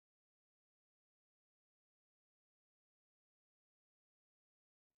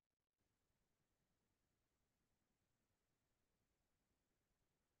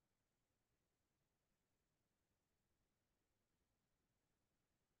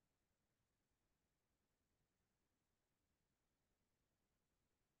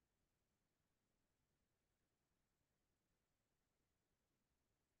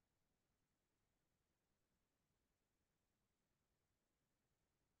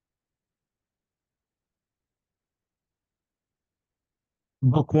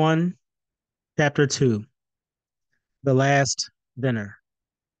Book 1, Chapter 2, The Last Dinner.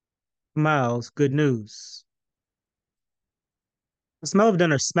 Kamau's Good News. The smell of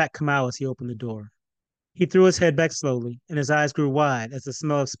dinner smacked Kamau as he opened the door. He threw his head back slowly, and his eyes grew wide as the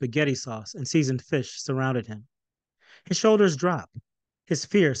smell of spaghetti sauce and seasoned fish surrounded him. His shoulders dropped. His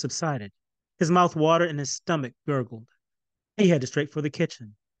fear subsided. His mouth watered and his stomach gurgled. He headed straight for the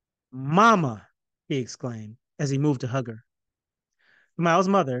kitchen. Mama! He exclaimed as he moved to hug her. Kamau's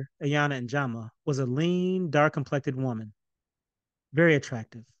mother, Ayana Njama, was a lean, dark-complected woman, very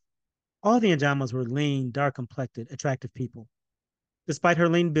attractive. All the Njamas were lean, dark complected, attractive people. Despite her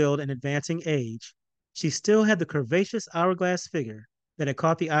lean build and advancing age, she still had the curvaceous hourglass figure that had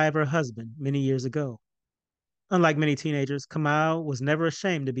caught the eye of her husband many years ago. Unlike many teenagers, Kamau was never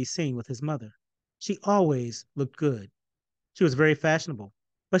ashamed to be seen with his mother. She always looked good. She was very fashionable,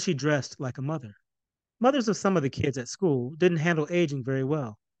 but she dressed like a mother. Mothers of some of the kids at school didn't handle aging very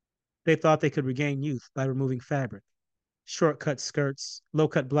well. They thought they could regain youth by removing fabric. Short cut skirts, low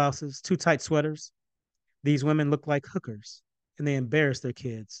cut blouses, too tight sweaters. These women looked like hookers, and they embarrassed their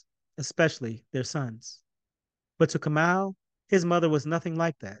kids, especially their sons. But to Kamau, his mother was nothing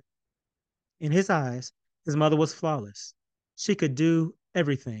like that. In his eyes, his mother was flawless. She could do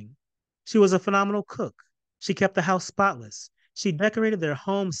everything. She was a phenomenal cook. She kept the house spotless. She decorated their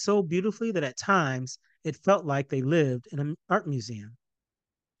home so beautifully that at times it felt like they lived in an art museum.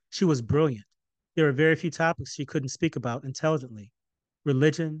 She was brilliant. There were very few topics she couldn't speak about intelligently: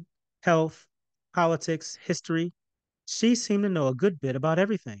 religion, health, politics, history. She seemed to know a good bit about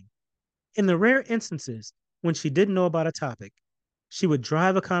everything. In the rare instances when she didn't know about a topic, she would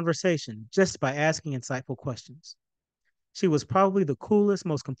drive a conversation just by asking insightful questions. She was probably the coolest,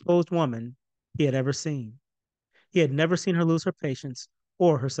 most composed woman he had ever seen. He had never seen her lose her patience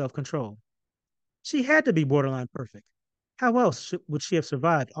or her self control. She had to be borderline perfect. How else would she have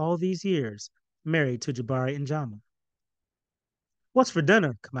survived all these years married to Jabari and Jama? What's for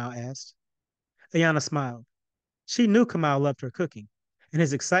dinner? Kamau asked. Ayana smiled. She knew Kamau loved her cooking, and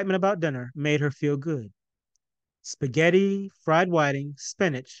his excitement about dinner made her feel good. Spaghetti, fried whiting,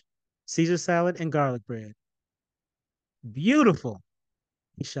 spinach, Caesar salad, and garlic bread. Beautiful,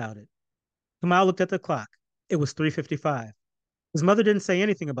 he shouted. Kamau looked at the clock. It was 3:55. His mother didn't say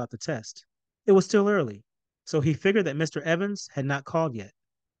anything about the test. It was still early, so he figured that Mr. Evans had not called yet.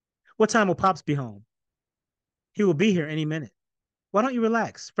 What time will Pops be home? He will be here any minute. Why don't you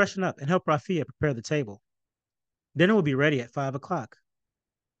relax, freshen up, and help Rafia prepare the table? Dinner will be ready at 5 o'clock.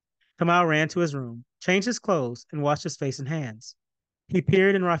 Kamau ran to his room, changed his clothes, and washed his face and hands. He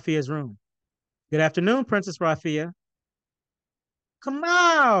peered in Rafia's room. Good afternoon, Princess Rafia.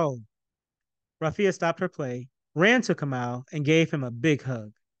 Kamau! Rafia stopped her play, ran to Kamau, and gave him a big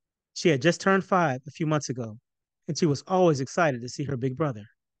hug. She had just turned 5 a few months ago, and she was always excited to see her big brother.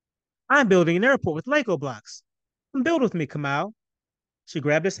 I'm building an airport with Lego blocks. Come build with me, Kamau. She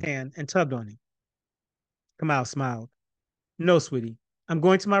grabbed his hand and tugged on him. Kamau smiled. No, sweetie. I'm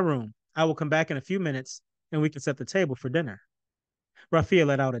going to my room. I will come back in a few minutes, and we can set the table for dinner. Rafia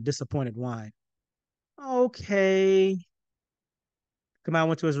let out a disappointed whine. Okay. Kamau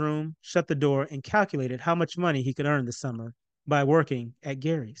went to his room, shut the door, and calculated how much money he could earn this summer by working at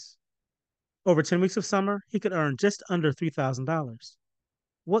Gary's. Over 10 weeks of summer, he could earn just under $3,000.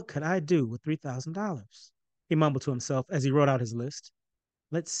 What could I do with $3,000? He mumbled to himself as he wrote out his list.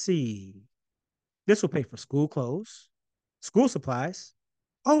 Let's see. This will pay for school clothes, school supplies.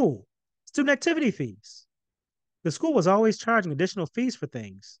 Oh, student activity fees. The school was always charging additional fees for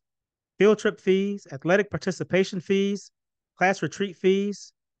things: field trip fees, athletic participation fees, class retreat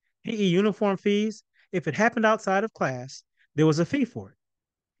fees, PE uniform fees. If it happened outside of class, there was a fee for it.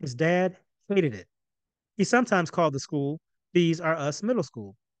 His dad hated it. He sometimes called the school These Are Us Middle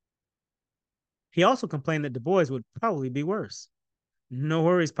School. He also complained that the boys would probably be worse. No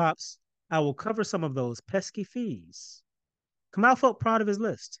worries, Pops. I will cover some of those pesky fees. Kamal felt proud of his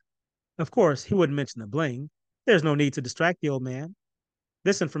list. Of course, he wouldn't mention the bling. There's no need to distract the old man.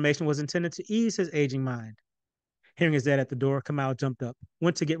 This information was intended to ease his aging mind. Hearing his dad at the door, Kamal jumped up,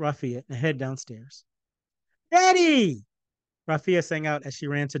 went to get Rafia, and headed downstairs. Daddy! Rafia sang out as she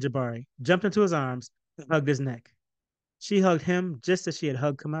ran to Jabari, jumped into his arms, and hugged his neck. She hugged him just as she had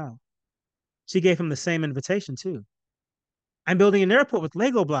hugged Kamal. She gave him the same invitation, too. I'm building an airport with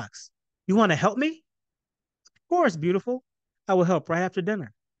Lego blocks. You want to help me? Of course, beautiful. I will help right after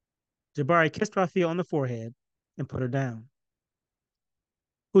dinner. Jabari kissed Rafia on the forehead and put her down.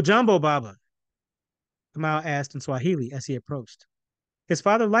 Hujambo Baba, Kamal asked in Swahili as he approached. His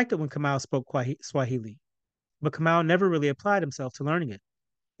father liked it when Kamal spoke Swahili, but Kamal never really applied himself to learning it,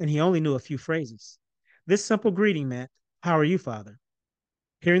 and he only knew a few phrases. This simple greeting meant, How are you, father?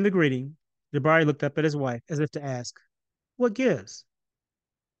 Hearing the greeting, Jabari looked up at his wife as if to ask, "What gives?"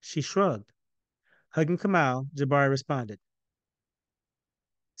 She shrugged. Hugging Kamau, Jabari responded,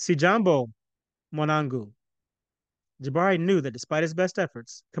 "Si jambo, monangu." Jabari knew that despite his best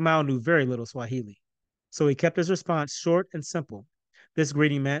efforts, Kamau knew very little Swahili. So he kept his response short and simple. This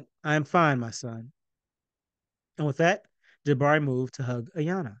greeting meant, "I am fine, my son." And with that, Jabari moved to hug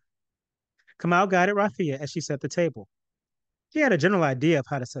Ayana. Kamau guided Rafia as she set the table. She had a general idea of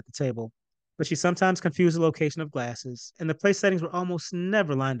how to set the table, but she sometimes confused the location of glasses, and the place settings were almost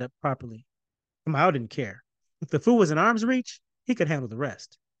never lined up properly. Kamau didn't care. If the food was in arm's reach, he could handle the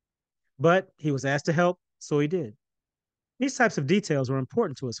rest. But he was asked to help, so he did. These types of details were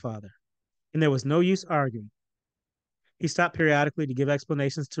important to his father, and there was no use arguing. He stopped periodically to give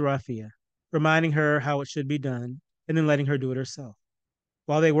explanations to Rafia, reminding her how it should be done, and then letting her do it herself.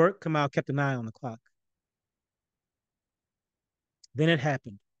 While they worked, Kamau kept an eye on the clock. Then it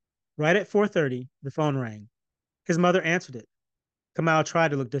happened. Right at 4:30, the phone rang. His mother answered it. Kamau tried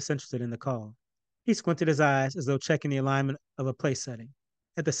to look disinterested in the call. He squinted his eyes as though checking the alignment of a place setting.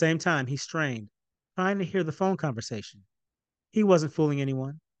 At the same time, he strained, trying to hear the phone conversation. He wasn't fooling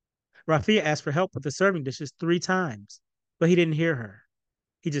anyone. Rafia asked for help with the serving dishes 3 times, but he didn't hear her.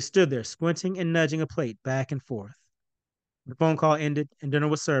 He just stood there, squinting and nudging a plate back and forth. The phone call ended, and dinner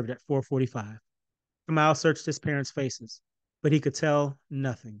was served at 4:45. Kamau searched his parents' faces, but he could tell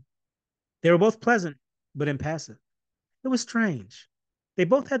nothing. They were both pleasant, but impassive. It was strange. They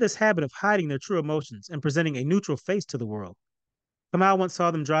both had this habit of hiding their true emotions and presenting a neutral face to the world. Kamau once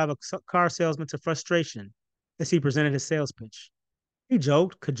saw them drive a car salesman to frustration as he presented his sales pitch. He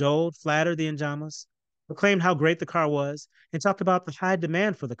joked, cajoled, flattered the Njamas, proclaimed how great the car was, and talked about the high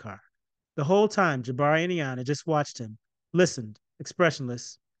demand for the car. The whole time, Jabari and Iana just watched him, listened,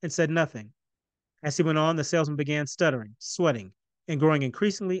 expressionless, and said nothing. As he went on, the salesman began stuttering, sweating, and growing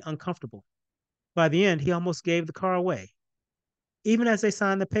increasingly uncomfortable. By the end, he almost gave the car away. Even as they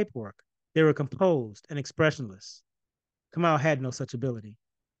signed the paperwork, they were composed and expressionless. Kamau had no such ability.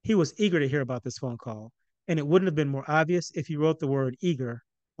 He was eager to hear about this phone call, and it wouldn't have been more obvious if he wrote the word eager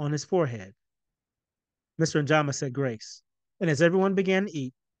on his forehead. Mr. Njama said grace, and as everyone began to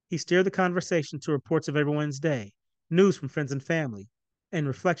eat, he steered the conversation to reports of everyone's day, news from friends and family, and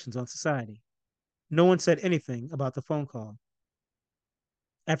reflections on society. No one said anything about the phone call.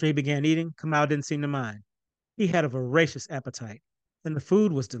 After he began eating, Kamau didn't seem to mind. He had a voracious appetite, and the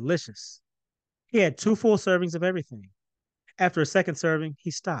food was delicious. He had 2 full servings of everything. After a second serving,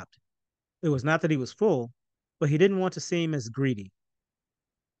 he stopped. It was not that he was full, but he didn't want to seem as greedy,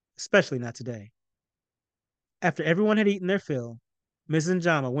 especially not today. After everyone had eaten their fill, Mrs.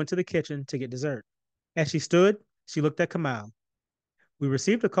 Njama went to the kitchen to get dessert. As she stood, she looked at Kamau. "We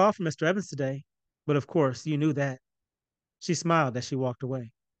received a call from Mr. Evans today, but of course you knew that." She smiled as she walked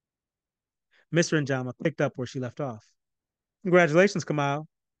away. Mr. Njama picked up where she left off. "Congratulations, Kamau.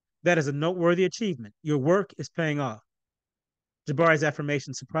 That is a noteworthy achievement. Your work is paying off." Jabari's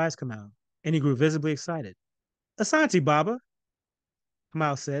affirmation surprised Kamau, and he grew visibly excited. "Asante, Baba,"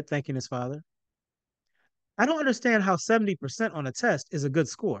 Kamau said, thanking his father. "I don't understand how 70% on a test is a good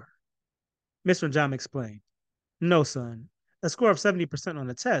score." Mr. Njama explained. "No, son. A score of 70% on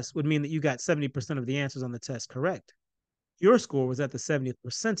a test would mean that you got 70% of the answers on the test correct. Your score was at the 70th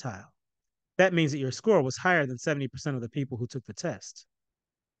percentile. That means that your score was higher than 70% of the people who took the test."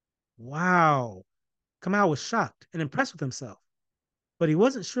 Wow. Kamau was shocked and impressed with himself, but he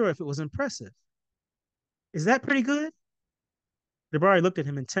wasn't sure if it was impressive. "Is that pretty good?" Jabari looked at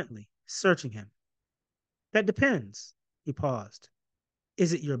him intently, searching him. "That depends." He paused.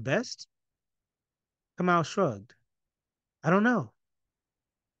 "Is it your best?" Kamau shrugged. "I don't know."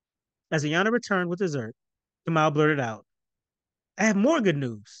 As Ayana returned with dessert, Kamau blurted out, "I have more good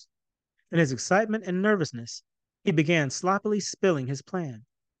news." In his excitement and nervousness, he began sloppily spilling his plan.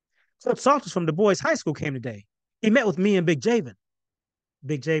 "Coach Salters from the boys' high school came today. He met with me and Big Javen."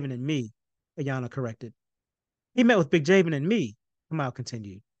 "Big Javen and me," Ayana corrected. "He met with Big Javen and me," Kamau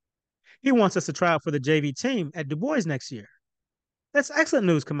continued. "He wants us to try out for the JV team at Du Bois next year." "That's excellent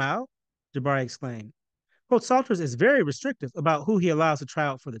news, Kamau," Jabari exclaimed. "Coach Salters is very restrictive about who he allows to try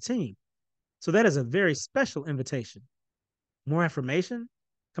out for the team, so that is a very special invitation." More information?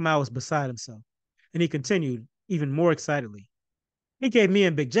 Kamau was beside himself, and he continued even more excitedly. "He gave me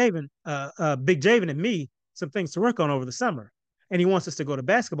and Big Javen and me some things to work on over the summer, and he wants us to go to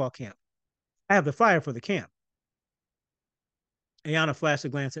basketball camp. I have the flyer for the camp." Ayana flashed a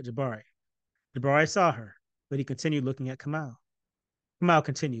glance at Jabari. Jabari saw her, but he continued looking at Kamau. Kamau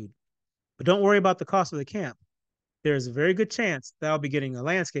continued, "But don't worry about the cost of the camp. There is a very good chance that I'll be getting a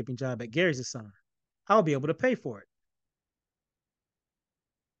landscaping job at Gary's this summer. I'll be able to pay for it."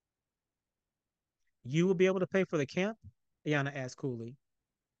 You will be able to pay for the camp? Ayana asked coolly.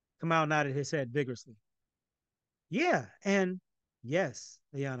 Kamau nodded his head vigorously. Yeah, and yes,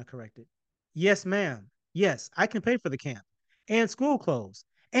 Ayana corrected. Yes, ma'am. Yes, I can pay for the camp and school clothes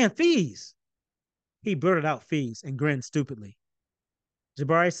and fees. He blurted out fees and grinned stupidly.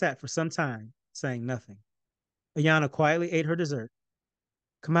 Jabari sat for some time, saying nothing. Ayana quietly ate her dessert.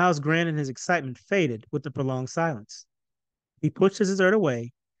 Kamau's grin and his excitement faded with the prolonged silence. He pushed his dessert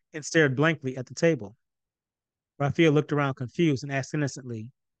away and stared blankly at the table. Raphael looked around confused and asked innocently,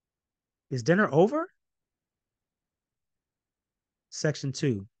 Is dinner over? Section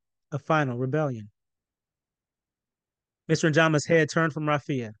 2. A Final Rebellion. Mr. Njama's head turned from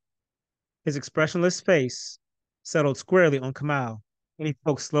Raphael. His expressionless face settled squarely on Kamau, and he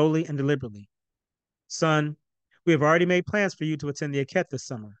spoke slowly and deliberately. Son, we have already made plans for you to attend the Aket this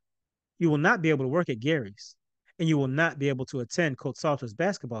summer. You will not be able to work at Gary's, and you will not be able to attend Coach Salter's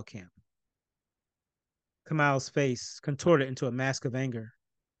basketball camp. Kamau's face contorted into a mask of anger,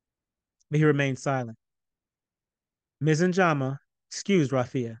 but he remained silent. Ms. Njama excused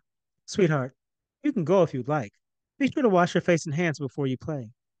Raphael. Sweetheart, you can go if you'd like. Be sure to wash your face and hands before you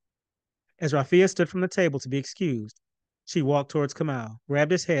play. As Raphael stood from the table to be excused, she walked towards Kamau,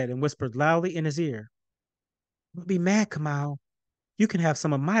 grabbed his head, and whispered loudly in his ear, Don't be mad, Kamau. You can have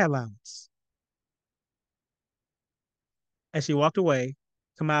some of my allowance. As she walked away,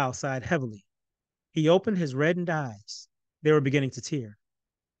 Kamau sighed heavily. He opened his reddened eyes. They were beginning to tear.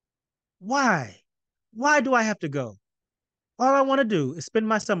 Why? Why do I have to go? All I want to do is spend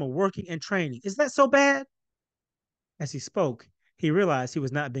my summer working and training. Is that so bad? As he spoke, he realized he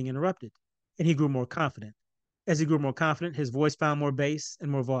was not being interrupted, and he grew more confident. As he grew more confident, his voice found more bass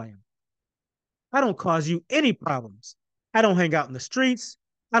and more volume. I don't cause you any problems. I don't hang out in the streets.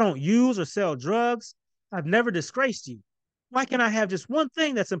 I don't use or sell drugs. I've never disgraced you. Why can't I have just one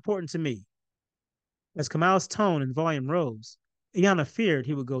thing that's important to me? As Kamau's tone and volume rose, Ayana feared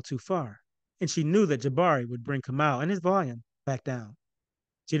he would go too far, and she knew that Jabari would bring Kamau and his volume back down.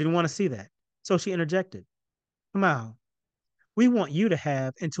 She didn't want to see that, so she interjected. Kamau, we want you to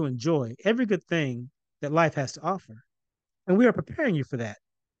have and to enjoy every good thing that life has to offer, and we are preparing you for that.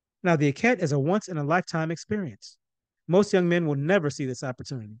 Now, the Aket is a once in a lifetime experience. Most young men will never see this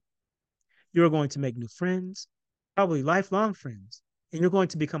opportunity. You are going to make new friends, probably lifelong friends, and you're going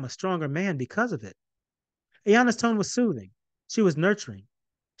to become a stronger man because of it. Ayana's tone was soothing. She was nurturing.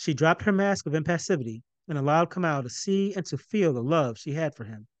 She dropped her mask of impassivity and allowed Kamau to see and to feel the love she had for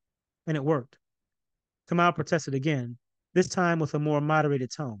him. And it worked. Kamau protested again, this time with a more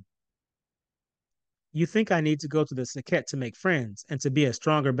moderated tone. You think I need to go to the Saket to make friends and to be a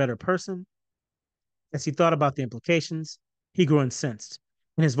stronger, better person? As he thought about the implications, he grew incensed,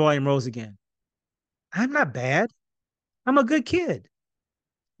 and his volume rose again. I'm not bad. I'm a good kid.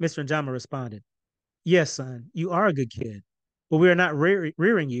 Mr. Njama responded. Yes, son, you are a good kid, but we are not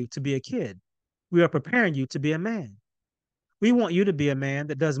rearing you to be a kid. We are preparing you to be a man. We want you to be a man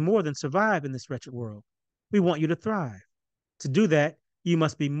that does more than survive in this wretched world. We want you to thrive. To do that, you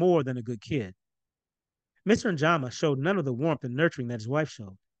must be more than a good kid. Mr. Njama showed none of the warmth and nurturing that his wife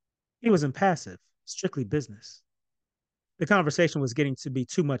showed. He was impassive, strictly business. The conversation was getting to be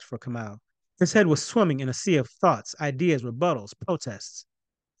too much for Kamau. His head was swimming in a sea of thoughts, ideas, rebuttals, protests,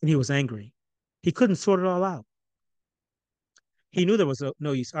 and he was angry. He couldn't sort it all out. He knew there was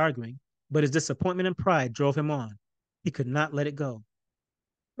no use arguing, but his disappointment and pride drove him on. He could not let it go.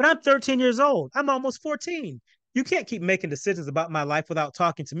 But I'm 13 years old. I'm almost 14. You can't keep making decisions about my life without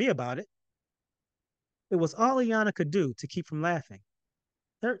talking to me about it. It was all Ayana could do to keep from laughing.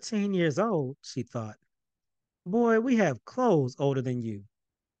 13 years old, she thought. Boy, we have clothes older than you.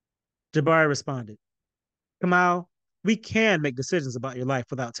 Jabari responded, Kamau, we can make decisions about your life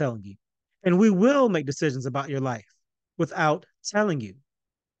without telling you. And we will make decisions about your life without telling you.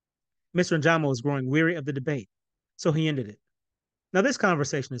 Mr. Njama was growing weary of the debate, so he ended it. Now, this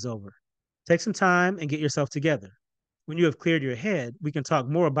conversation is over. Take some time and get yourself together. When you have cleared your head, we can talk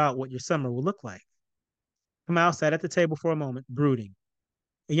more about what your summer will look like. Kamau sat at the table for a moment, brooding.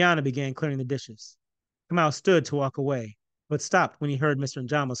 Ayana began clearing the dishes. Kamau stood to walk away, but stopped when he heard Mr.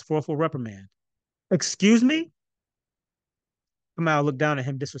 Njama's forceful reprimand. Excuse me? Kamau looked down at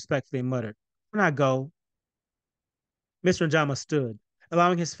him disrespectfully and muttered, When I go. Mr. Njama stood,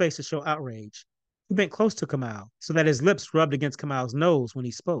 allowing his face to show outrage. He bent close to Kamau so that his lips rubbed against Kamau's nose when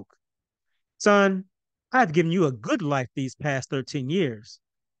he spoke. Son, I've given you a good life these past 13 years.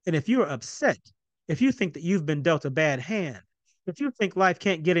 And if you are upset, if you think that you've been dealt a bad hand, if you think life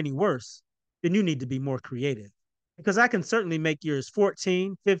can't get any worse, then you need to be more creative. Because I can certainly make years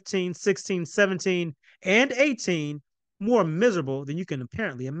 14, 15, 16, 17, and 18 more miserable than you can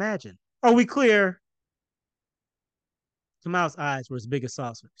apparently imagine. Are we clear? Kamau's eyes were as big as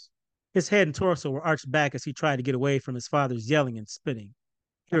saucers. His head and torso were arched back as he tried to get away from his father's yelling and spitting.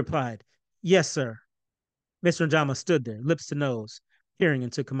 He replied, "Yes, sir." Mr. Njama stood there, lips to nose, peering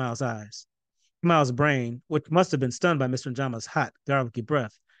into Kamau's eyes. Kamau's brain, which must have been stunned by Mr. Njama's hot, garlicky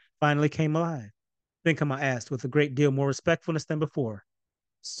breath, finally came alive. Then Kamau asked, with a great deal more respectfulness than before,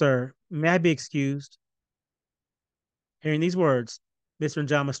 "Sir, may I be excused?" Hearing these words, Mr.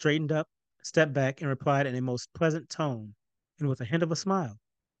 Njama straightened up, stepped back, and replied in a most pleasant tone and with a hint of a smile,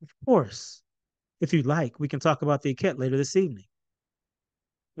 "Of course. If you'd like, we can talk about the Iket later this evening."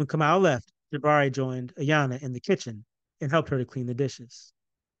 When Kamau left, Jabari joined Ayana in the kitchen and helped her to clean the dishes.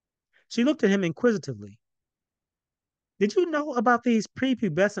 She looked at him inquisitively. "Did you know about these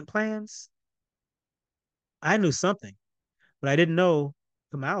prepubescent plans?" "I knew something, but I didn't know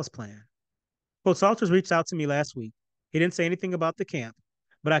Kamau's plan. Coach Salters reached out to me last week. He didn't say anything about the camp,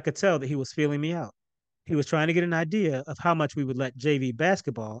 but I could tell that he was feeling me out. He was trying to get an idea of how much we would let JV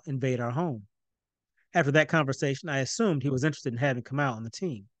basketball invade our home. After that conversation, I assumed he was interested in having Kamau on the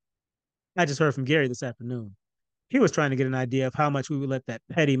team. I just heard from Gary this afternoon. He was trying to get an idea of how much we would let that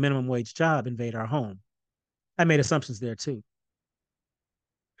petty minimum wage job invade our home. I made assumptions there too."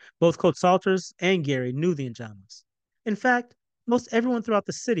 Both Coach Salters and Gary knew the Njamas. In fact, most everyone throughout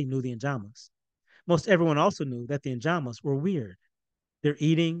the city knew the Njamas. Most everyone also knew that the Njamas were weird. Their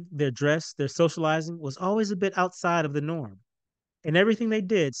eating, their dress, their socializing was always a bit outside of the norm, and everything they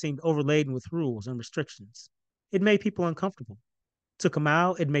did seemed overladen with rules and restrictions. It made people uncomfortable. To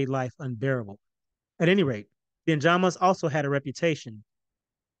Kamau, it made life unbearable. At any rate, the Njamas also had a reputation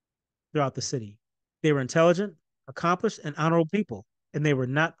throughout the city. They were intelligent, accomplished, and honorable people, and they were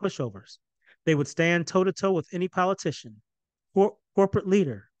not pushovers. They would stand toe to toe with any politician, corporate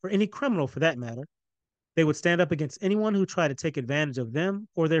leader, or any criminal for that matter. They would stand up against anyone who tried to take advantage of them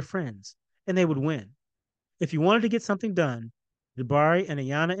or their friends, and they would win. If you wanted to get something done, Jabari and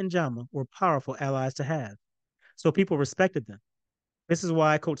Ayana and Jama were powerful allies to have, so people respected them. This is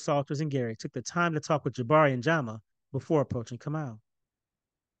why Coach Salters and Gary took the time to talk with Jabari and Jama before approaching Kamau.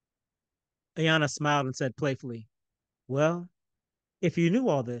 Ayana smiled and said playfully, "Well, if you knew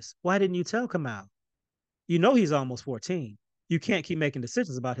all this, why didn't you tell Kamau? You know he's almost 14. You can't keep making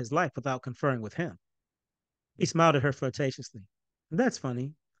decisions about his life without conferring with him." He smiled at her flirtatiously. "That's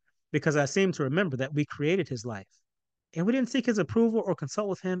funny, because I seem to remember that we created his life, and we didn't seek his approval or consult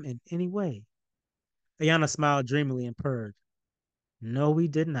with him in any way." Ayana smiled dreamily and purred, "No, we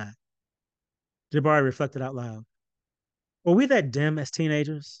did not." Jabari reflected out loud. "Were we that dim as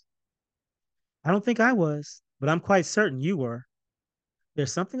teenagers?" "I don't think I was, but I'm quite certain you were.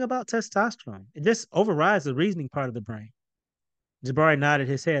 There's something about testosterone. It just overrides the reasoning part of the brain." Jabari nodded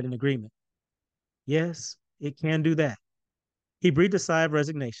his head in agreement. "Yes, it can do that." He breathed a sigh of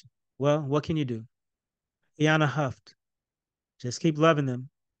resignation. "Well, what can you do?" Ayana huffed. "Just keep loving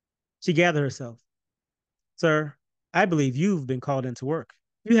them." She gathered herself. "Sir, I believe you've been called into work.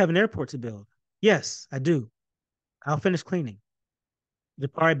 You have an airport to build." "Yes, I do. I'll finish cleaning."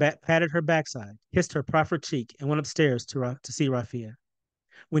 Jabari patted her backside, kissed her proffered cheek, and went upstairs to see Rafia.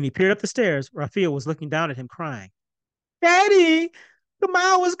 When he peered up the stairs, Rafia was looking down at him, crying, "Daddy,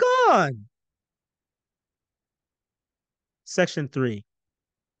 Kamau is gone." Section 3.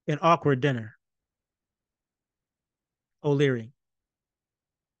 An Awkward Dinner. O'Leary.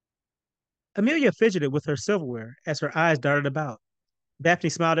 Amelia fidgeted with her silverware as her eyes darted about. Daphne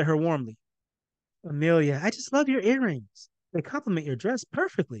smiled at her warmly. "Amelia, I just love your earrings. They complement your dress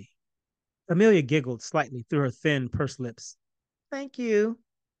perfectly." Amelia giggled slightly through her thin, pursed lips. "Thank you."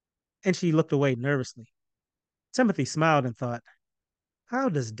 And she looked away nervously. Timothy smiled and thought, "How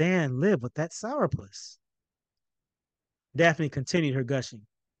does Dan live with that sourpuss?" Daphne continued her gushing.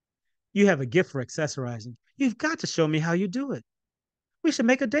 "You have a gift for accessorizing. You've got to show me how you do it. We should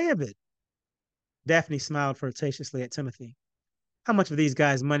make a day of it." Daphne smiled flirtatiously at Timothy. "How much of these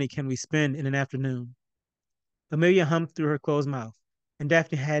guys' money can we spend in an afternoon?" Amelia hummed through her closed mouth, and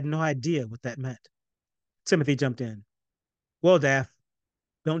Daphne had no idea what that meant. Timothy jumped in. "Well, Daph,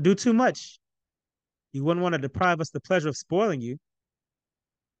 don't do too much. You wouldn't want to deprive us the pleasure of spoiling you."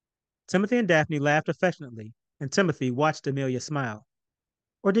 Timothy and Daphne laughed affectionately, and Timothy watched Amelia smile.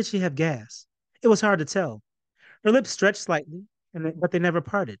 Or did she have gas? It was hard to tell. Her lips stretched slightly, but they never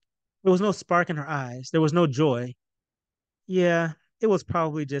parted. There was no spark in her eyes. There was no joy. Yeah, it was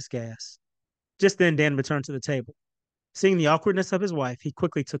probably just gas. Just then, Dan returned to the table. Seeing the awkwardness of his wife, he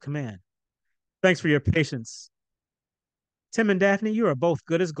quickly took command. "Thanks for your patience. Tim and Daphne, you are both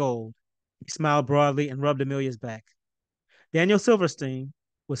good as gold." He smiled broadly and rubbed Amelia's back. Daniel Silverstein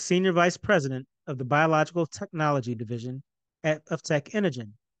was Senior Vice President of the Biological Technology Division of Tech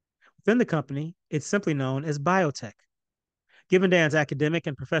Inogen. Within the company, it's simply known as biotech. Given Dan's academic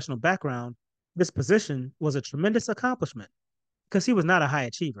and professional background, this position was a tremendous accomplishment because he was not a high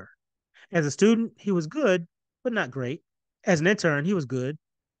achiever. As a student, he was good, but not great. As an intern, he was good,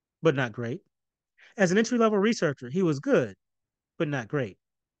 but not great. As an entry level researcher, he was good, but not great.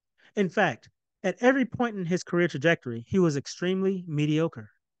 In fact, at every point in his career trajectory, he was extremely mediocre.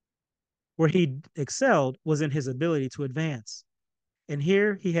 Where he excelled was in his ability to advance. And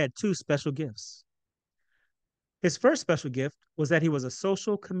here he had two special gifts. His first special gift was that he was a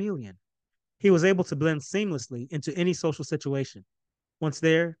social chameleon. He was able to blend seamlessly into any social situation. Once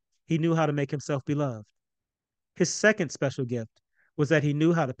there, he knew how to make himself beloved. His second special gift was that he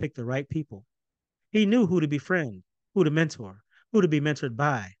knew how to pick the right people. He knew who to befriend, who to mentor, who to be mentored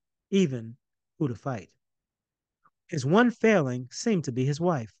by, even who to fight. His one failing seemed to be his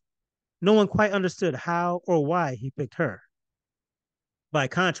wife. No one quite understood how or why he picked her. By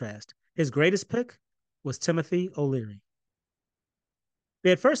contrast, his greatest pick was Timothy O'Leary. They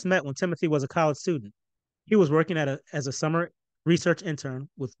had first met when Timothy was a college student. He was working as a summer research intern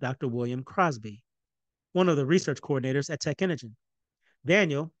with Dr. William Crosby, one of the research coordinators at Tech Energy.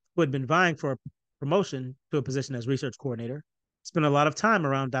 Daniel, who had been vying for a promotion to a position as research coordinator, spent a lot of time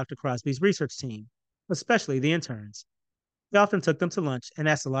around Dr. Crosby's research team, especially the interns. He often took them to lunch and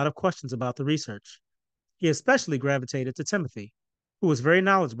asked a lot of questions about the research. He especially gravitated to Timothy, who was very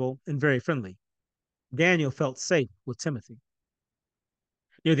knowledgeable and very friendly. Daniel felt safe with Timothy.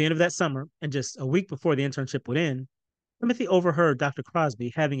 Near the end of that summer, and just a week before the internship would end, Timothy overheard Dr.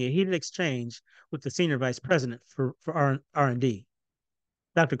 Crosby having a heated exchange with the senior vice president for R&D.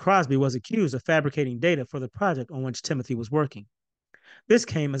 Dr. Crosby was accused of fabricating data for the project on which Timothy was working. This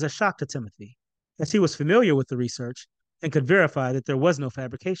came as a shock to Timothy, as he was familiar with the research and could verify that there was no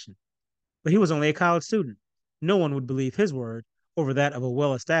fabrication. But he was only a college student. No one would believe his word over that of a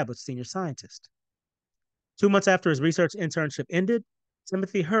well-established senior scientist. 2 months after his research internship ended,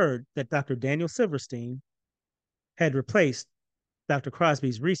 Timothy heard that Dr. Daniel Silverstein had replaced Dr.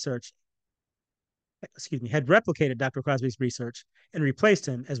 Crosby's research, had replicated Dr. Crosby's research and replaced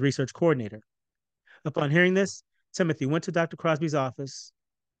him as research coordinator. Upon hearing this, Timothy went to Dr. Crosby's office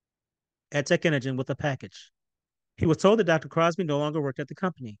at Tech Energy with a package. He was told that Dr. Crosby no longer worked at the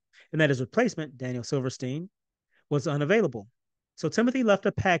company and that his replacement, Daniel Silverstein, was unavailable. So Timothy left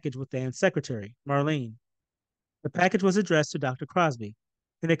a package with Dan's secretary, Marlene. The package was addressed to Dr. Crosby,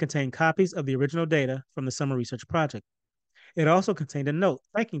 and it contained copies of the original data from the summer research project. It also contained a note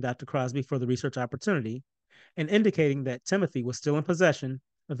thanking Dr. Crosby for the research opportunity and indicating that Timothy was still in possession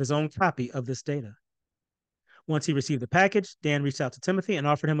of his own copy of this data. Once he received the package, Dan reached out to Timothy and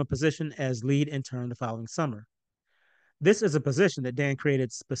offered him a position as lead intern the following summer. This is a position that Dan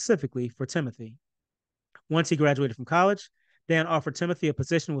created specifically for Timothy. Once he graduated from college, Dan offered Timothy a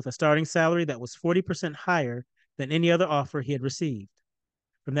position with a starting salary that was 40% higher than any other offer he had received.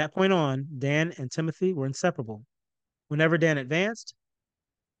 From that point on, Dan and Timothy were inseparable. Whenever Dan advanced,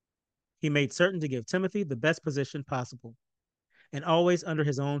 he made certain to give Timothy the best position possible, and always under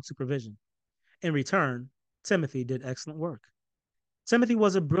his own supervision. In return, Timothy did excellent work. Timothy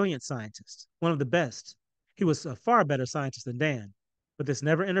was a brilliant scientist, one of the best. He was a far better scientist than Dan, but this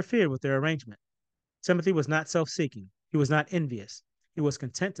never interfered with their arrangement. Timothy was not self-seeking. He was not envious. He was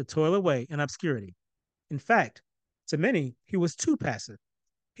content to toil away in obscurity. In fact, to many, he was too passive.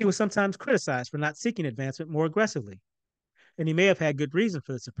 He was sometimes criticized for not seeking advancement more aggressively, and he may have had good reason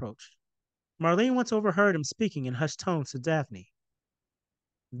for this approach. Marlene once overheard him speaking in hushed tones to Daphne.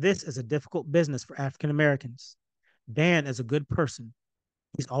 This is a difficult business for African Americans. Dan is a good person.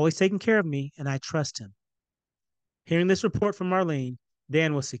 He's always taken care of me, and I trust him. Hearing this report from Marlene,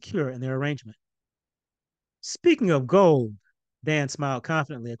 Dan was secure in their arrangement. Speaking of gold, Dan smiled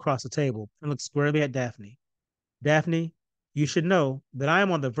confidently across the table and looked squarely at Daphne. Daphne, you should know that I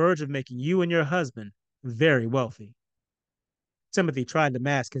am on the verge of making you and your husband very wealthy. Timothy tried to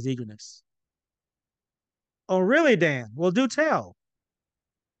mask his eagerness. Oh, really, Dan? Well, do tell.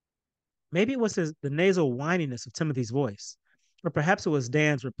 Maybe it was the nasal whininess of Timothy's voice, or perhaps it was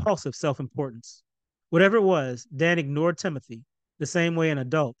Dan's repulsive self-importance. Whatever it was, Dan ignored Timothy the same way an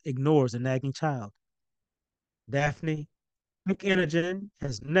adult ignores a nagging child. Daphne, Nick Inogen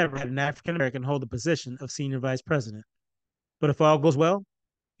has never had an African American hold the position of senior vice president. But if all goes well,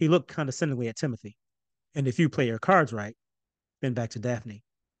 he looked condescendingly at Timothy. And if you play your cards right, then back to Daphne.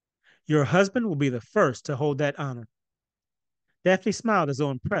 Your husband will be the first to hold that honor. Daphne smiled as though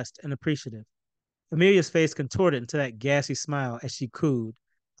impressed and appreciative. Amelia's face contorted into that gassy smile as she cooed,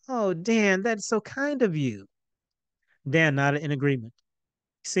 Oh, Dan, that's so kind of you. Dan nodded in agreement.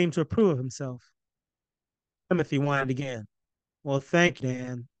 He seemed to approve of himself. Timothy whined again. Well, thank you,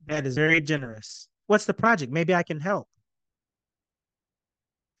 Dan. That is very generous. What's the project? Maybe I can help.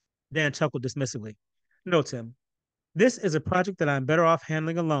 Dan chuckled dismissively. No, Tim. This is a project that I'm better off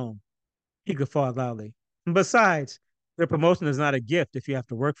handling alone. He guffawed loudly. Besides, the promotion is not a gift if you have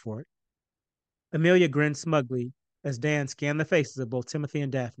to work for it. Amelia grinned smugly as Dan scanned the faces of both Timothy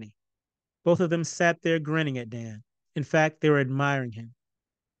and Daphne. Both of them sat there grinning at Dan. In fact, they were admiring him.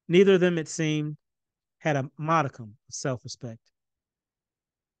 Neither of them, it seemed, had a modicum of self respect.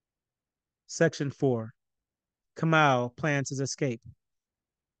 Section 4. Kamau plans his escape.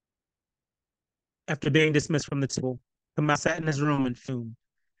 After being dismissed from the table, Kamau sat in his room and fumed.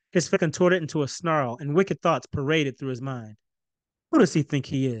 His face contorted into a snarl, and wicked thoughts paraded through his mind. Who does he think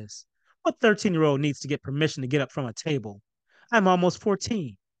he is? What 13-year-old needs to get permission to get up from a table? I'm almost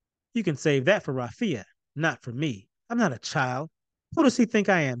 14. You can save that for Rafia, not for me. I'm not a child. Who does he think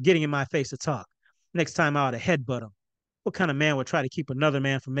I am, getting in my face to talk? Next time I ought to headbutt him. What kind of man would try to keep another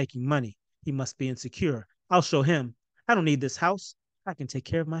man from making money? He must be insecure. I'll show him. I don't need this house. I can take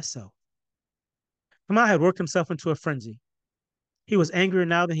care of myself. Kamal had worked himself into a frenzy. He was angrier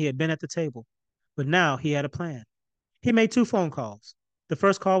now than he had been at the table. But now he had a plan. He made 2 phone calls. The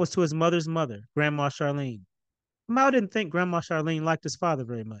first call was to his mother's mother, Grandma Charlene. Kamal didn't think Grandma Charlene liked his father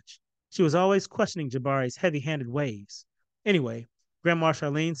very much. She was always questioning Jabari's heavy-handed ways. Anyway, Grandma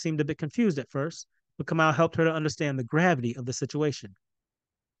Charlene seemed a bit confused at first, but Kamal helped her to understand the gravity of the situation.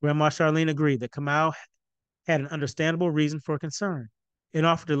 Grandma Charlene agreed that Kamal had an understandable reason for concern and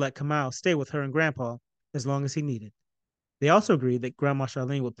offered to let Kamal stay with her and Grandpa as long as he needed. They also agreed that Grandma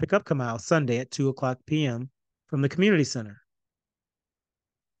Charlene would pick up Kamal Sunday at 2 o'clock p.m. from the community center.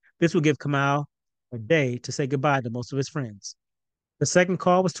 This would give Kamal a day to say goodbye to most of his friends. The second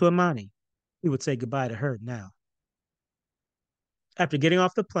call was to Imani. He would say goodbye to her now. After getting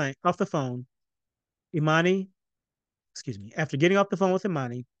off the phone, Imani, after getting off the phone with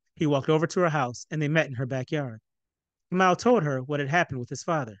Imani, he walked over to her house and they met in her backyard. Kamal told her what had happened with his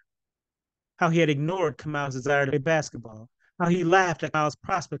father, how he had ignored Kamal's desire to play basketball, how he laughed at Kamal's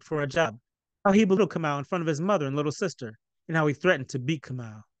prospect for a job, how he belittled Kamal in front of his mother and little sister, and how he threatened to beat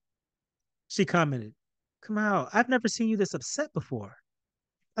Kamal. She commented, Kamal, I've never seen you this upset before.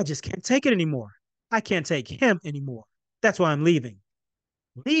 I just can't take it anymore. I can't take him anymore. That's why I'm leaving.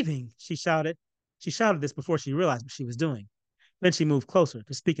 Leaving? She shouted. She shouted this before she realized what she was doing. Then she moved closer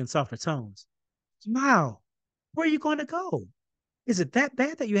to speak in softer tones. Kamal, where are you going to go? Is it that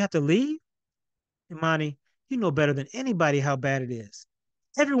bad that you have to leave? Imani, you know better than anybody how bad it is.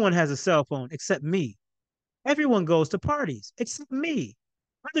 Everyone has a cell phone except me. Everyone goes to parties except me.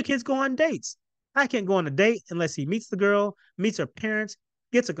 Other kids go on dates. I can't go on a date unless he meets the girl, meets her parents,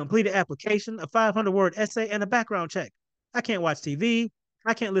 gets a completed application, a 500-word essay, and a background check. I can't watch TV.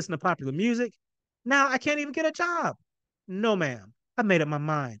 I can't listen to popular music. Now I can't even get a job. No, ma'am. I made up my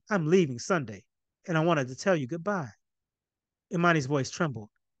mind. I'm leaving Sunday, and I wanted to tell you goodbye. Imani's voice trembled.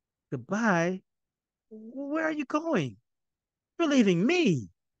 Goodbye? Where are you going? You're leaving me.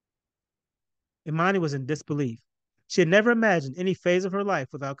 Imani was in disbelief. She had never imagined any phase of her life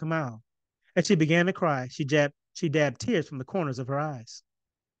without Kamal. As she began to cry, she dabbed tears from the corners of her eyes.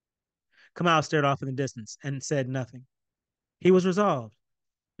 Kamal stared off in the distance and said nothing. He was resolved.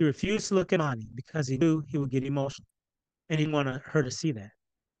 He refused to look at Imani because he knew he would get emotional, and he wanted her to see that.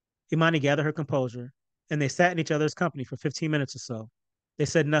 Imani gathered her composure, and they sat in each other's company for 15 minutes or so. They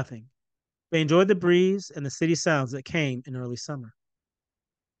said nothing. They enjoyed the breeze and the city sounds that came in early summer.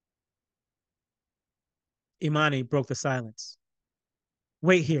 Imani broke the silence.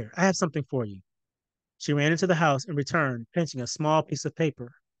 Wait here, I have something for you. She ran into the house and returned, pinching a small piece of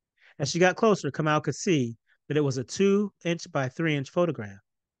paper. As she got closer, Kamal could see that it was a 2-inch by 3-inch photograph.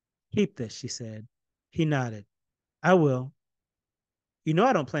 Keep this, she said. He nodded. I will. You know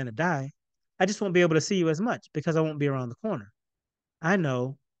I don't plan to die. I just won't be able to see you as much because I won't be around the corner. I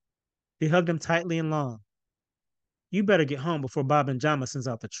know. He hugged him tightly and long. You better get home before Bob and Njama sends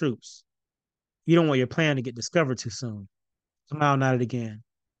out the troops. You don't want your plan to get discovered too soon. Kamal nodded again.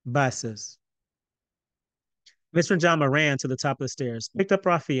 Bye, sis. Mr. Njama ran to the top of the stairs, picked up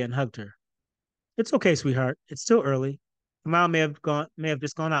Rafia, and hugged her. It's okay, sweetheart. It's still early. Kamal may have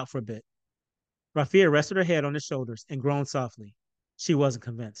just gone out for a bit. Rafia rested her head on his shoulders and groaned softly. She wasn't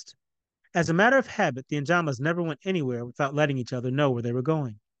convinced. As a matter of habit, the Njamas never went anywhere without letting each other know where they were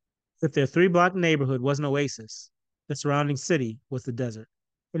going. If their 3-block neighborhood was an oasis, the surrounding city was the desert,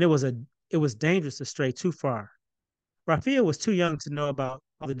 and it was dangerous to stray too far. Rafia was too young to know about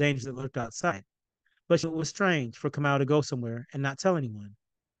all the dangers that lurked outside, but it was strange for Kamal to go somewhere and not tell anyone.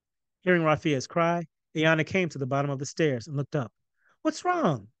 Hearing Rafia's cry, Ayana came to the bottom of the stairs and looked up. What's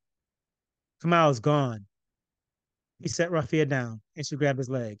wrong? Kamal's gone. He set Rafia down, and she grabbed his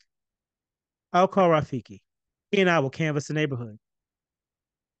leg. I'll call Rafiki. He and I will canvass the neighborhood.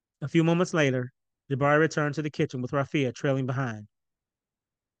 A few moments later, Jabari returned to the kitchen with Rafia trailing behind.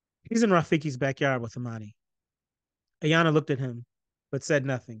 He's in Rafiki's backyard with Amani. Ayana looked at him, but said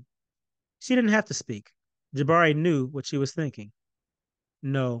nothing. She didn't have to speak. Jabari knew what she was thinking.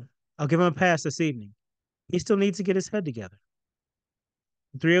 No, I'll give him a pass this evening. He still needs to get his head together.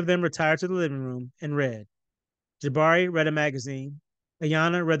 The three of them retired to the living room and read. Jabari read a magazine,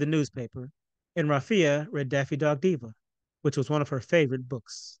 Ayana read the newspaper, and Rafia read Daffy Dog Diva, which was one of her favorite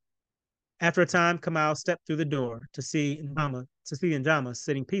books. After a time, Kamau stepped through the door to see Njama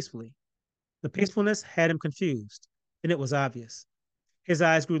sitting peacefully. The peacefulness had him confused, and it was obvious. His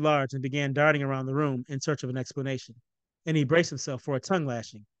eyes grew large and began darting around the room in search of an explanation, and he braced himself for a tongue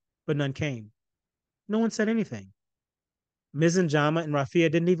lashing, but none came. No one said anything. Ms. Njama and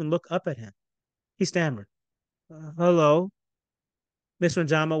Rafia didn't even look up at him. He stammered, hello. Mr.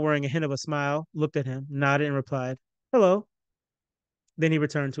 Njama, wearing a hint of a smile, looked at him, nodded, and replied, hello. Then he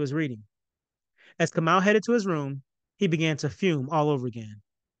returned to his reading. As Kamau headed to his room, he began to fume all over again.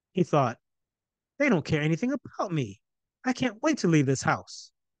 He thought, they don't care anything about me. I can't wait to leave this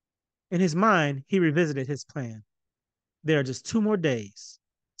house. In his mind, he revisited his plan. There are just 2 more days.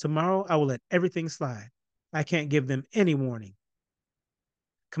 Tomorrow, I will let everything slide. I can't give them any warning.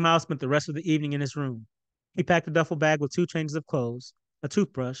 Kamau spent the rest of the evening in his room. He packed a duffel bag with 2 changes of clothes, a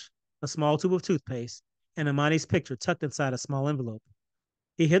toothbrush, a small tube of toothpaste, and Amani's picture tucked inside a small envelope.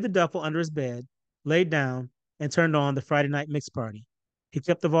 He hid the duffel under his bed, laid down, and turned on the Friday night mix party. He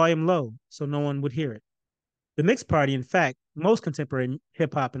kept the volume low so no one would hear it. The mix party, in fact, most contemporary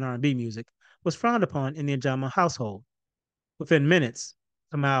hip hop and R&B music, was frowned upon in the Njama household. Within minutes,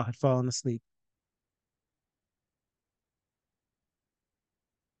 Kamau had fallen asleep.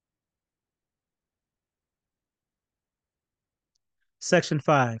 Section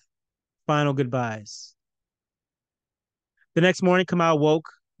 5, Final Goodbyes. The next morning, Kamau woke,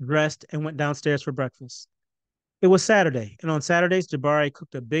 dressed, and went downstairs for breakfast. It was Saturday, and on Saturdays, Jabari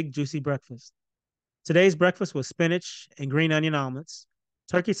cooked a big, juicy breakfast. Today's breakfast was spinach and green onion omelets,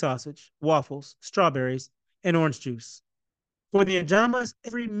 turkey sausage, waffles, strawberries, and orange juice. For the Njamas,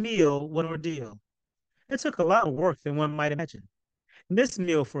 every meal was an ordeal. It took a lot of work than one might imagine. In this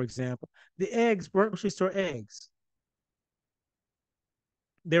meal, for example, the eggs weren't grocery store eggs.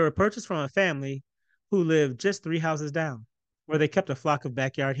 They were purchased from a family who lived just 3 houses down, where they kept a flock of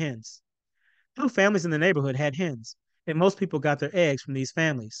backyard hens. 2 families in the neighborhood had hens, and most people got their eggs from these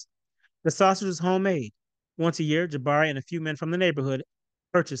families. The sausage was homemade. Once a year, Jabari and a few men from the neighborhood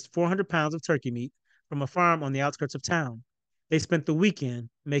purchased 400 pounds of turkey meat from a farm on the outskirts of town. They spent the weekend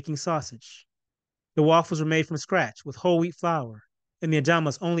making sausage. The waffles were made from scratch with whole wheat flour, and the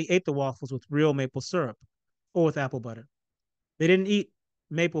Ajamas only ate the waffles with real maple syrup or with apple butter. They didn't eat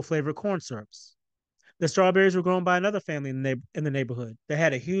maple flavored corn syrups. The strawberries were grown by another family in the neighborhood that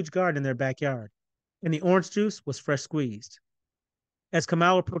had a huge garden in their backyard, and the orange juice was fresh squeezed. As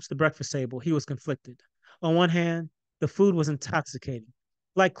Kamau approached the breakfast table, he was conflicted. On one hand, the food was intoxicating.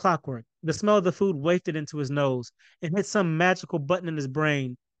 Like clockwork, the smell of the food wafted into his nose and hit some magical button in his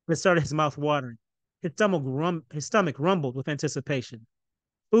brain that started his mouth watering. His stomach rumbled with anticipation.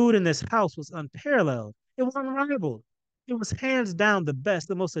 Food in this house was unparalleled. It was unrivaled. It was hands down the best,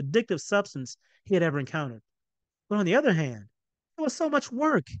 the most addictive substance he had ever encountered. But on the other hand, it was so much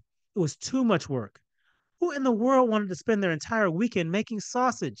work. It was too much work. Who in the world wanted to spend their entire weekend making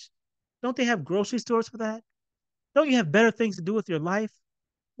sausage? Don't they have grocery stores for that? Don't you have better things to do with your life?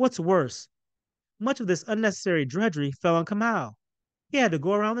 What's worse, much of this unnecessary drudgery fell on Kamau. He had to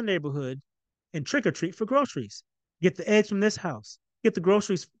go around the neighborhood and trick or treat for groceries. Get the eggs from this house. Get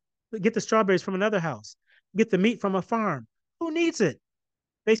the strawberries from another house. Get the meat from a farm. Who needs it?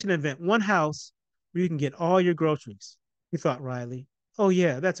 They should invent one house where you can get all your groceries. He thought wryly. Oh,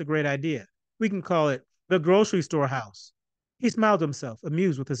 yeah, that's a great idea. We can call it the grocery store house. He smiled to himself,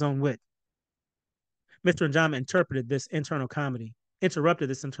 amused with his own wit. Mr. Njama interrupted this internal comedy.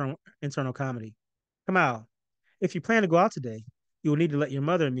 Kamau, if you plan to go out today, you will need to let your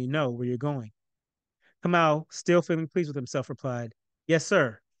mother and me know where you're going. Kamau, still feeling pleased with himself, replied, yes,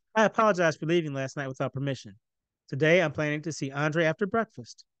 sir. I apologize for leaving last night without permission. Today, I'm planning to see Andre after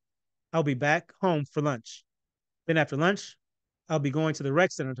breakfast. I'll be back home for lunch. Then after lunch, I'll be going to the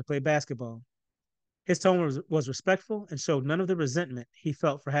rec center to play basketball. His tone was respectful and showed none of the resentment he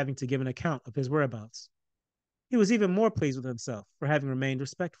felt for having to give an account of his whereabouts. He was even more pleased with himself for having remained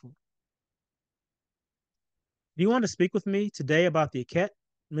respectful. Do you want to speak with me today about the Aket?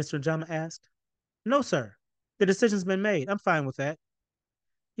 Mr. Njama asked. No, sir. The decision's been made. I'm fine with that.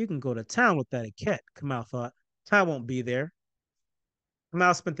 You can go to town with that Aket, Kamau thought. I won't be there.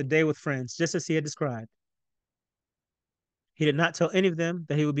 Kamau spent the day with friends, just as he had described. He did not tell any of them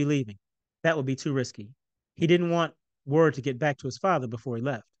that he would be leaving. That would be too risky. He didn't want word to get back to his father before he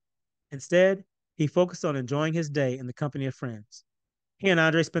left. Instead, he focused on enjoying his day in the company of friends. He and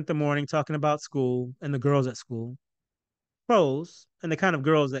Andre spent the morning talking about school and the girls at school, clothes and the kind of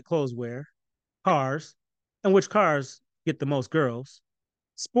girls that clothes wear, cars and which cars get the most girls,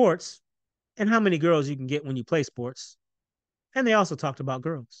 sports and how many girls you can get when you play sports. And they also talked about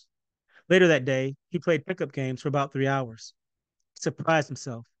girls. Later that day, he played pickup games for about 3 hours. He surprised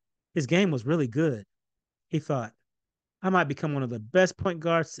himself. His game was really good. He thought, I might become one of the best point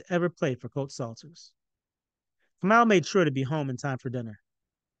guards to ever play for Coach Salters. Kamau made sure to be home in time for dinner.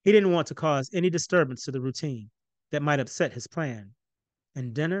 He didn't want to cause any disturbance to the routine that might upset his plan.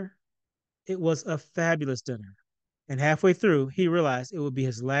 And dinner? It was a fabulous dinner. And halfway through, he realized it would be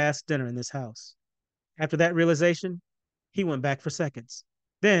his last dinner in this house. After that realization, he went back for seconds.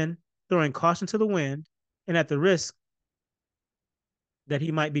 Then, throwing caution to the wind, and at the risk that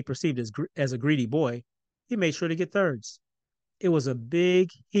he might be perceived as a greedy boy, he made sure to get thirds. It was a big,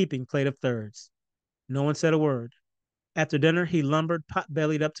 heaping plate of thirds. No one said a word. After dinner, he lumbered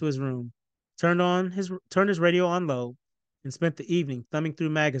pot-bellied up to his room, turned his radio on low, and spent the evening thumbing through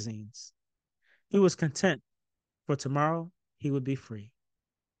magazines. He was content, for tomorrow he would be free.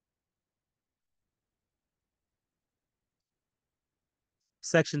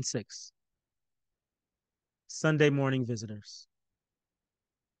 Section 6. Sunday morning visitors.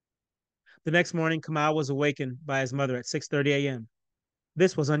 The next morning, Kamau was awakened by his mother at 6:30 a.m.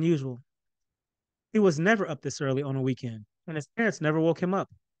 This was unusual. He was never up this early on a weekend, and his parents never woke him up.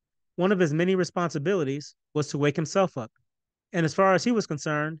 One of his many responsibilities was to wake himself up. And as far as he was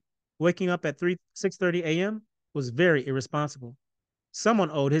concerned, waking up at 6:30 a.m. was very irresponsible. Someone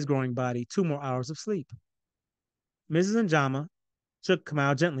owed his growing body 2 more hours of sleep. Mrs. Njama shook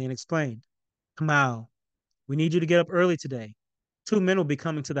Kamau gently and explained, Kamau, we need you to get up early today. 2 men will be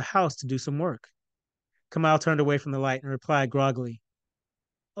coming to the house to do some work. Kamau turned away from the light and replied groggily,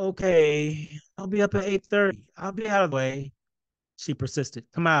 Okay, I'll be up at 8:30. I'll be out of the way. She persisted.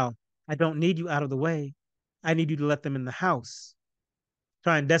 Kamau, I don't need you out of the way. I need you to let them in the house.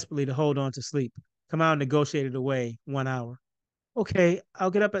 Trying desperately to hold on to sleep, Kamau negotiated away 1 hour. Okay,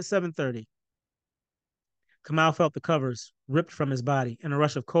 I'll get up at 7:30. Kamau felt the covers ripped from his body, and a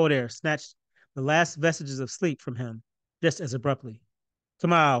rush of cold air snatched the last vestiges of sleep from him just as abruptly.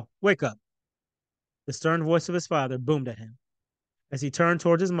 Kamau, wake up. The stern voice of his father boomed at him. As he turned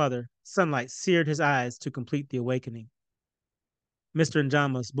towards his mother, sunlight seared his eyes to complete the awakening. Mr.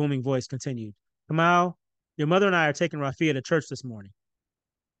 Njama's booming voice continued. Kamau, your mother and I are taking Rafia to church this morning.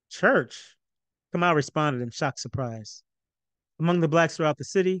 Church? Kamau responded in shocked surprise. Among the blacks throughout the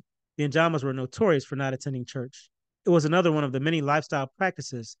city, the Njamas were notorious for not attending church. It was another one of the many lifestyle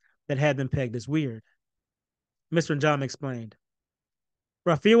practices that had been pegged as weird. Mr. Njama explained.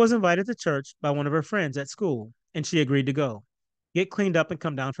 Rafia was invited to church by one of her friends at school, and she agreed to go. Get cleaned up and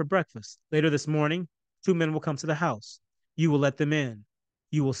come down for breakfast. Later this morning, 2 men will come to the house. You will let them in.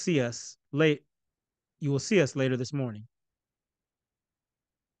 You will see us late. You will see us later this morning.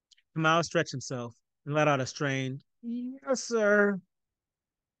 Kamau stretched himself and let out a strained, Yes, sir.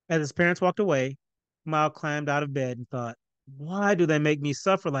 As his parents walked away, Kamau climbed out of bed and thought, Why do they make me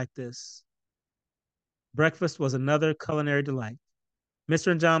suffer like this? Breakfast was another culinary delight.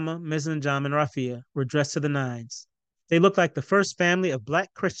 Mr. Njama, Mrs. Njama, and Rafia were dressed to the nines. They looked like the first family of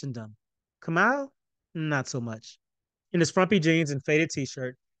black Christendom. Kamau? Not so much. In his frumpy jeans and faded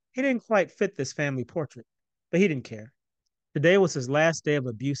t-shirt, he didn't quite fit this family portrait, but he didn't care. Today was his last day of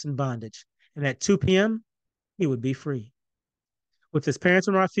abuse and bondage, and at 2 p.m., he would be free. With his parents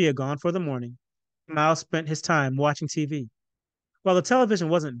and Rafia gone for the morning, Kamau spent his time watching TV. While the television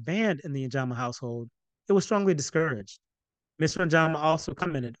wasn't banned in the Njama household, it was strongly discouraged. Mr. Njama also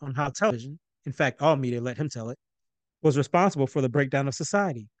commented on how television, in fact, all media let him tell it, was responsible for the breakdown of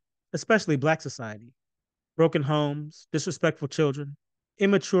society, especially black society. Broken homes, disrespectful children,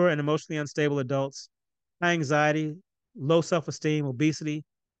 immature and emotionally unstable adults, high anxiety, low self esteem, obesity,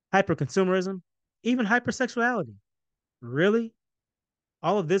 hyperconsumerism, even hypersexuality. Really?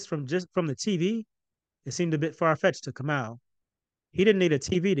 All of this from the TV? It seemed a bit far fetched to Kamau. He didn't need a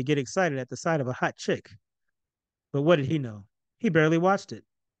TV to get excited at the sight of a hot chick. But what did he know? He barely watched it.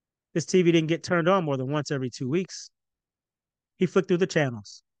 This TV didn't get turned on more than once every 2 weeks. He flicked through the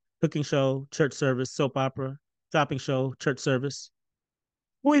channels. Cooking show, church service, soap opera, shopping show, church service.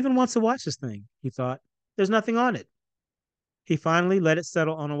 Who even wants to watch this thing? He thought. There's nothing on it. He finally let it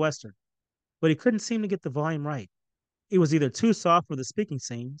settle on a Western, but he couldn't seem to get the volume right. It was either too soft for the speaking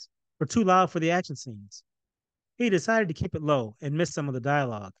scenes or too loud for the action scenes. He decided to keep it low and miss some of the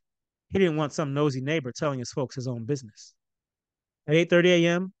dialogue. He didn't want some nosy neighbor telling his folks his own business. At 8:30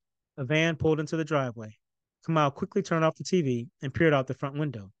 a.m., a van pulled into the driveway. Kamau quickly turned off the TV and peered out the front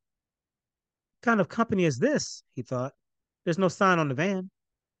window. What kind of company is this? He thought. There's no sign on the van.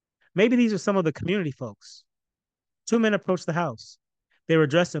 Maybe these are some of the community folks. Two men approached the house. They were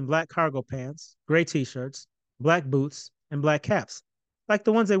dressed in black cargo pants, gray t shirts, black boots, and black caps, like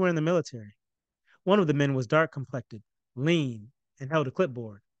the ones they wear in the military. One of the men was dark complected, lean, and held a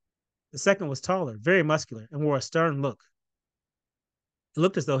clipboard. The second was taller, very muscular, and wore a stern look. It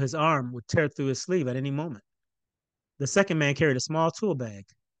looked as though his arm would tear through his sleeve at any moment. The second man carried a small tool bag.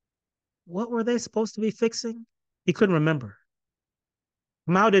 What were they supposed to be fixing? He couldn't remember.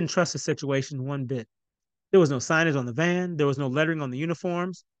 Mao didn't trust the situation one bit. There was no signage on the van, there was no lettering on the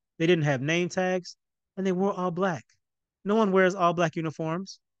uniforms, they didn't have name tags, and they wore all black. No one wears all black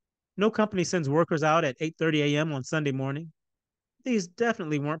uniforms. No company sends workers out at 8:30 a.m. on Sunday morning. These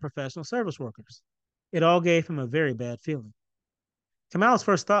definitely weren't professional service workers. It all gave him a very bad feeling. Kamal's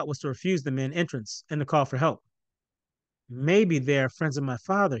first thought was to refuse the men entrance and to call for help. Maybe they're friends of my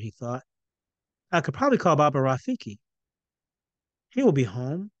father, he thought. I could probably call Baba Rafiki. He will be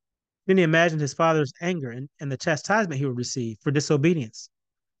home. Then he imagined his father's anger and the chastisement he would receive for disobedience.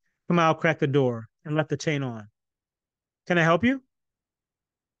 Kamau cracked the door and left the chain on. Can I help you?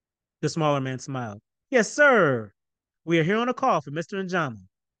 The smaller man smiled. Yes, sir. We are here on a call for Mr. Njama.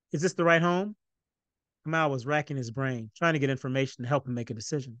 Is this the right home? Kamau was racking his brain, trying to get information to help him make a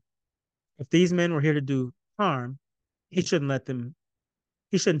decision. If these men were here to do harm, he shouldn't let them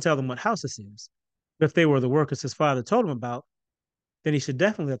he shouldn't tell them what house this is. But if they were the workers his father told him about, then he should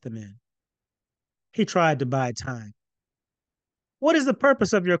definitely let them in. He tried to buy time. What is the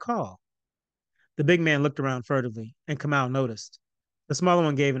purpose of your call? The big man looked around furtively, and Kamau noticed. The smaller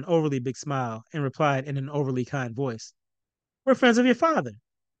one gave an overly big smile and replied in an overly kind voice. We're friends of your father.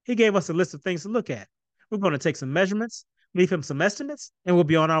 He gave us a list of things to look at. We're going to take some measurements, leave him some estimates, and we'll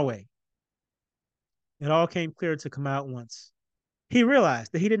be on our way. It all came clear to Kamau at once. He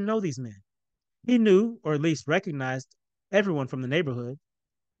realized that he didn't know these men. He knew, or at least recognized, everyone from the neighborhood.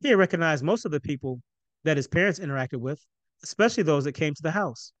 He had recognized most of the people that his parents interacted with, especially those that came to the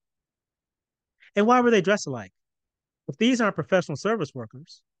house. And why were they dressed alike? If these aren't professional service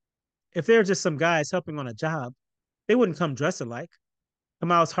workers, if they're just some guys helping on a job, they wouldn't come dressed alike.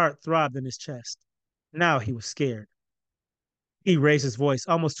 Kamal's heart throbbed in his chest. Now he was scared. He raised his voice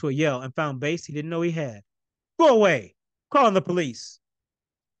almost to a yell and found bass he didn't know he had. Go away! Calling the police!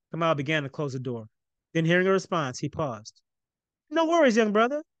 Kamal began to close the door. Then, hearing a response, he paused. No worries, young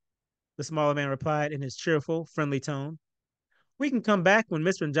brother, the smaller man replied in his cheerful, friendly tone. We can come back when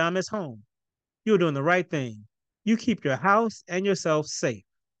Mr. Njama is home. You're doing the right thing. You keep your house and yourself safe.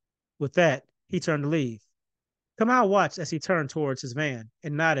 With that, he turned to leave. Kamal watched as he turned towards his van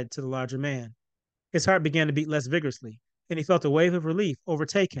and nodded to the larger man. His heart began to beat less vigorously, and he felt a wave of relief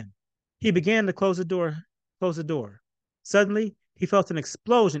overtake him. He began to close the door. Suddenly, he felt an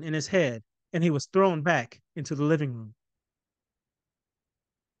explosion in his head, and he was thrown back into the living room.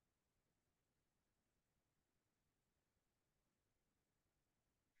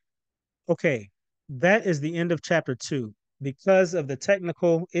 Okay, that is the end of chapter 2. Because of the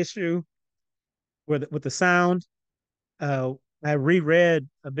technical issue with the sound, uh, I reread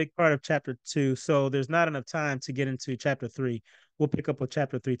a big part of chapter 2, so there's not enough time to get into chapter 3. We'll pick up with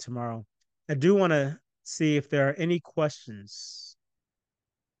chapter 3 tomorrow. I do want to see if there are any questions.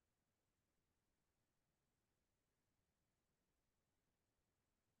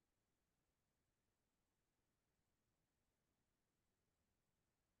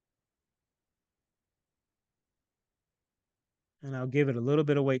 And I'll give it a little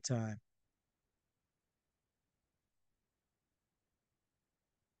bit of wait time.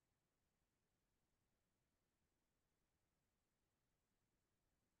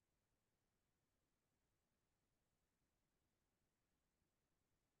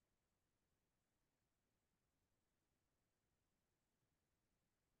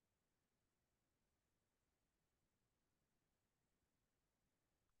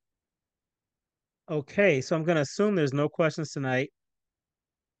 Okay, so I'm going to assume there's no questions tonight.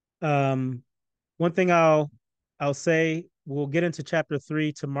 Um, one thing I'll say, we'll get into chapter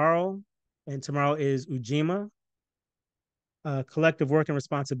 3 tomorrow, and tomorrow is Ujima, collective work and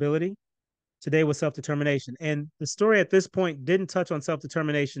responsibility. Today was self-determination, and the story at this point didn't touch on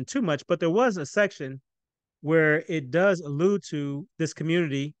self-determination too much, but there was a section where it does allude to this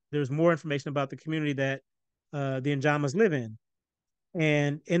community. There's more information about the community that the Njamas live in.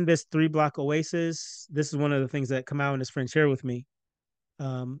 And in this 3 block oasis, this is one of the things that Kamau and his friends share with me.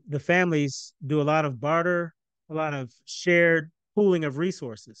 The families do a lot of barter, a lot of shared pooling of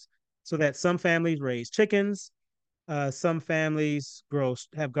resources, so that some families raise chickens, Some families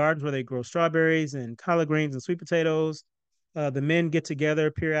have gardens where they grow strawberries and collard greens and sweet potatoes. The men get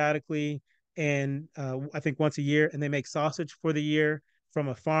together periodically, and I think once a year, and they make sausage for the year from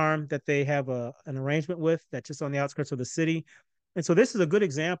a farm that they have an arrangement with that's just on the outskirts of the city. And so this is a good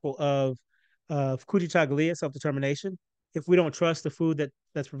example of Kujichagulia, self-determination. If we don't trust the food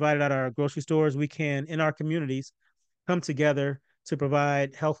that's provided at our grocery stores, we can, in our communities, come together to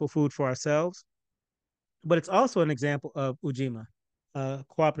provide healthful food for ourselves. But it's also an example of Ujima,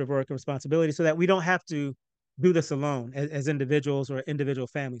 cooperative work and responsibility, so that we don't have to do this alone as individuals or individual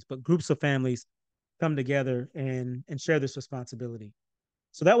families, but groups of families come together and share this responsibility.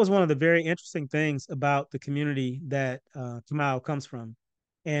 So that was one of the very interesting things about the community that Kamau comes from.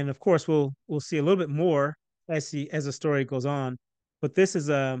 And of course, we'll see a little bit more as the story goes on. But this is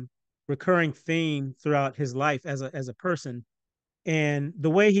a recurring theme throughout his life as a person. And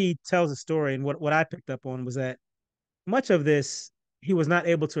the way he tells the story, and what I picked up on, was that much of this he was not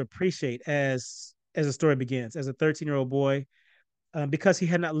able to appreciate as the story begins, as a 13-year-old boy, because he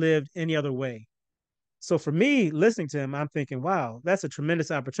had not lived any other way. So for me, listening to him, I'm thinking, wow, that's a tremendous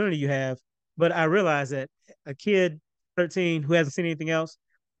opportunity you have. But I realize that a kid 13 who hasn't seen anything else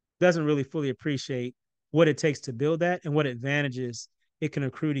doesn't really fully appreciate what it takes to build that and what advantages it can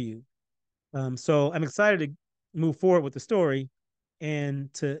accrue to you. So I'm excited to move forward with the story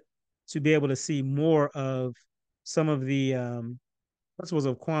and to be able to see more of some of the principles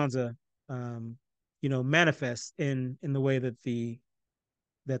of Kwanzaa, um, manifest in the way that the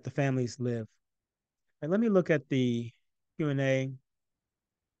families live. And let me look at the Q&A.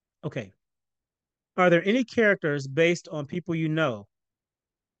 Okay. Are there any characters based on people you know?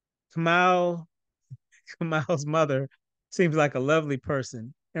 Kamau, Kamau's mother seems like a lovely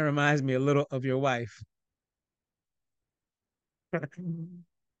person and reminds me a little of your wife.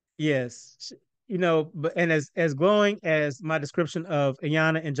 Yes. But and as glowing as my description of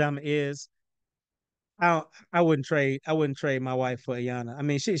Ayana and Jama is, I wouldn't trade my wife for Ayana. I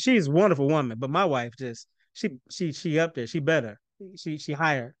mean, she's a wonderful woman, but my wife just she up there. She better. She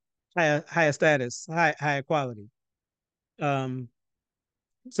higher status, higher quality. Um,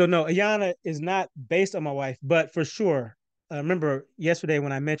 so no, Ayana is not based on my wife, but for sure. Remember yesterday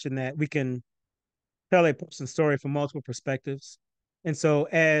when I mentioned that we can tell a person's story from multiple perspectives, and so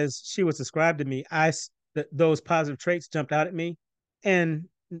as she was described to me, those positive traits jumped out at me, and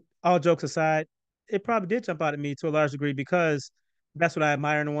all jokes aside, it probably did jump out at me to a large degree because that's what I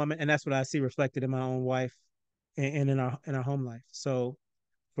admire in a woman, and that's what I see reflected in my own wife and in our home life. So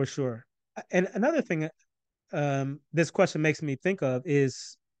for sure. And another thing this question makes me think of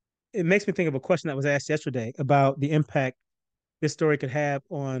is it makes me think of a question that was asked yesterday about the impact this story could have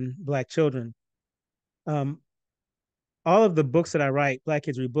on Black children. Um, all of the books that I write, Black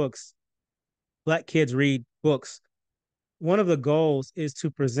kids read books. One of the goals is to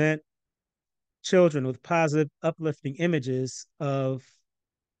present children with positive, uplifting images of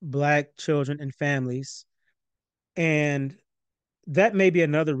Black children and families. And that may be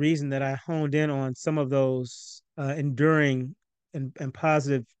another reason that I honed in on some of those enduring and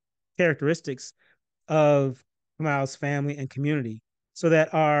positive characteristics of Kamau's family and community so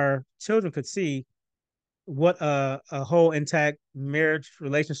that our children could see what a whole intact marriage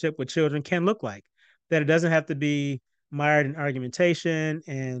relationship with children can look like. That it doesn't have to be mired in argumentation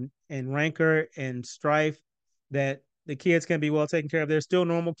and rancor and strife. That the kids can be well taken care of. They're still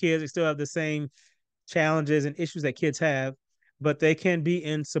normal kids. They still have the same challenges and issues that kids have, but they can be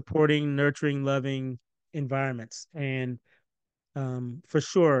in supporting, nurturing, loving environments. And for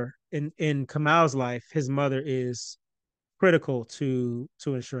sure, in Kamau's life, his mother is critical to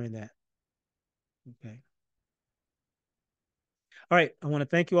ensuring that. Okay. All right. I want to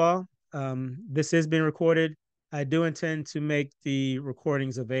thank you all. This is being recorded. I do intend to make the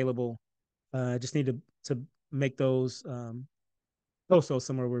recordings available. I just need to make those also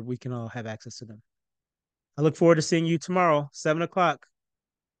somewhere where we can all have access to them. I look forward to seeing you tomorrow, 7 o'clock,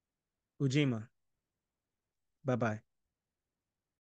 Ujima. Bye bye.